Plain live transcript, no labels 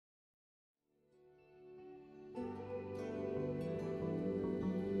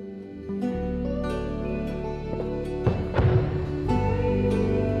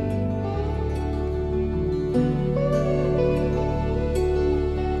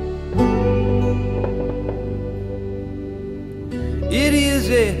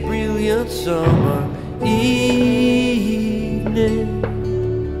a brilliant summer evening.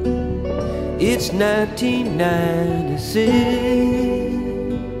 It's 1996,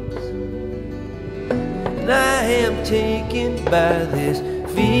 and I am taken by this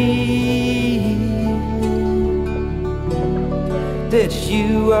feeling that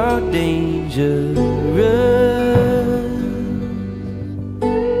you are dangerous.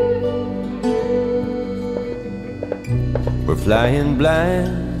 We're flying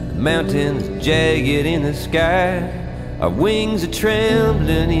blind, the mountains jagged in the sky, our wings are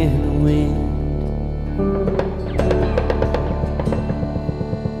trembling in the wind.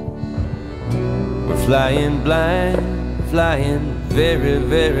 We're flying blind, flying very,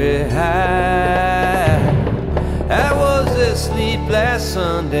 very high. I was asleep last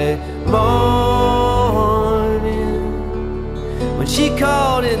Sunday morning when she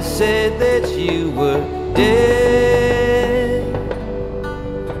called and said that you were dead.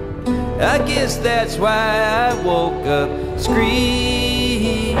 I guess that's why I woke up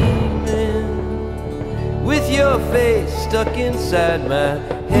screaming with your face stuck inside my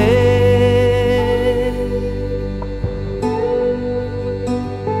head.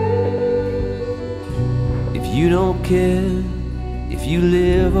 If you don't care if you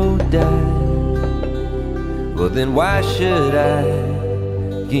live or die, well then why should I?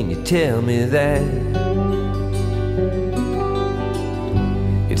 Can you tell me that?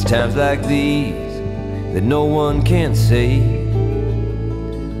 It's times like these that no one can say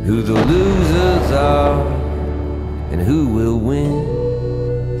who the losers are and who will win.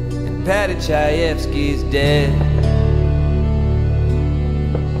 And Paddy Chayefskys dead.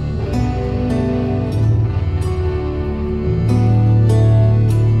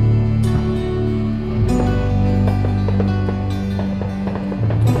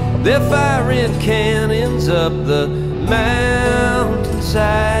 They're firing cannons up the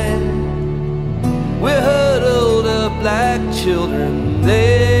mountainside. We're huddled up like children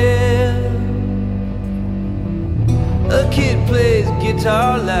there. A kid plays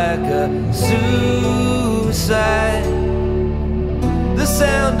guitar like a suicide. The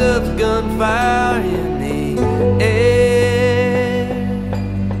sound of gunfire in the air.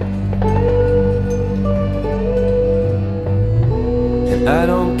 And I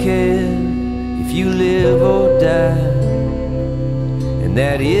don't care if you live or die, and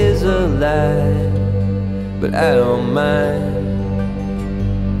that is a lie, but I don't mind.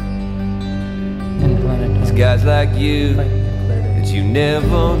 It's guys like you that you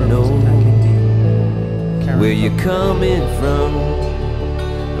never know where you're coming from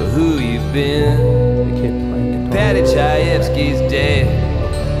or who you've been. And Paddy Chayefskys dead.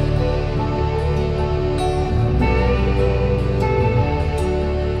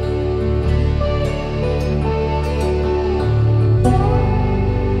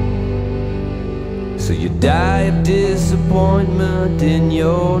 So you die of disappointment in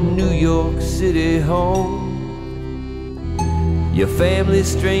your New York City home. Your family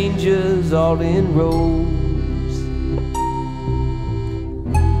strangers all in rows.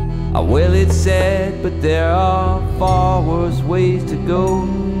 Oh, well, it's sad, but there are far worse ways to go.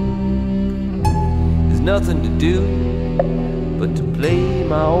 There's nothing to do but to play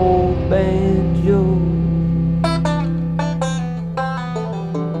my old banjo.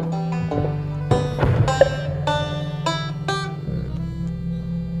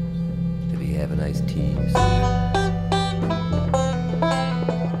 Have a nice tea.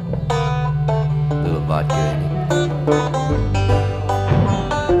 A little vodka in it.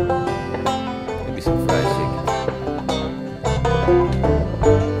 Maybe some fried chicken.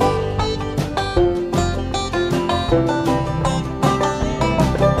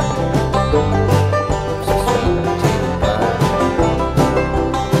 Some sweet potato pie.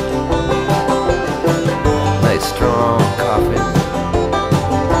 Nice strong coffee.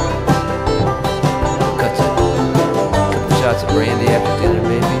 Shots of brandy after dinner,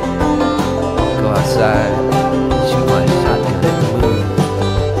 baby. Go outside, shoot my shotgun at the moon.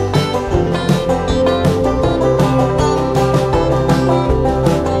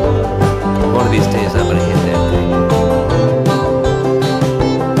 One of these days I'm gonna hit that thing.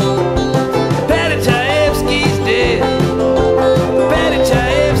 Paddy Chayefskys dead. Paddy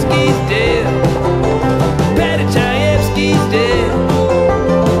Chayefskys dead. Paddy Chayefskys dead.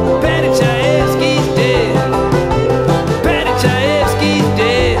 Paddy Chayefskys dead. Chayefskys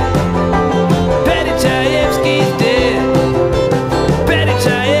dead. Paddy Chayefskys.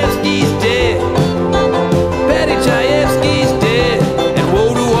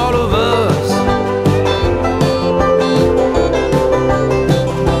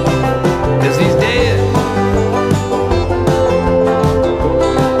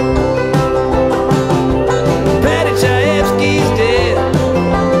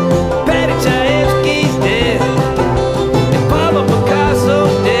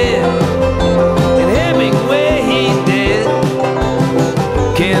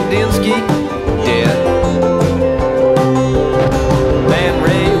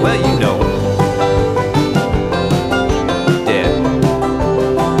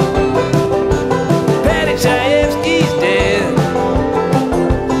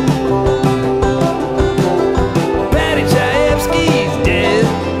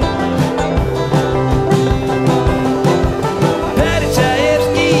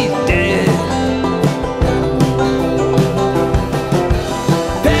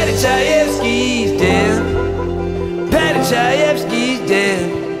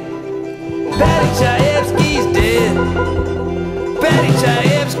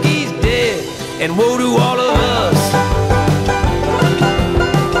 Chayefskys dead, and woe to all of us.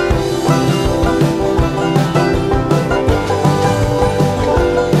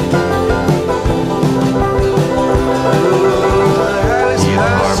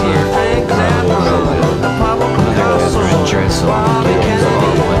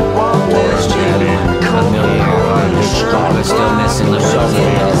 Still missing the Rosie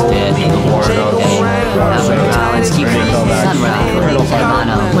is dead. The war let's keep Sunrock,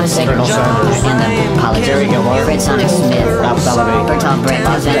 Mono, Colonel Sanders, and the Politics, Fred Sonic Smith, Bertolt Britt,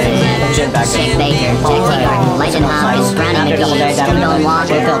 Shake Baker, Jack Taylor, Leighton Hopkins, Brownie McGee, Skimdon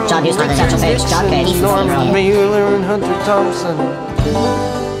Walker, John Houston, Satchel Paige, John Cage, Norman Mueller and Hunter Thompson.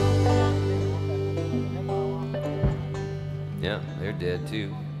 Yeah, they're dead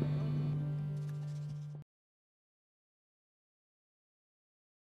too.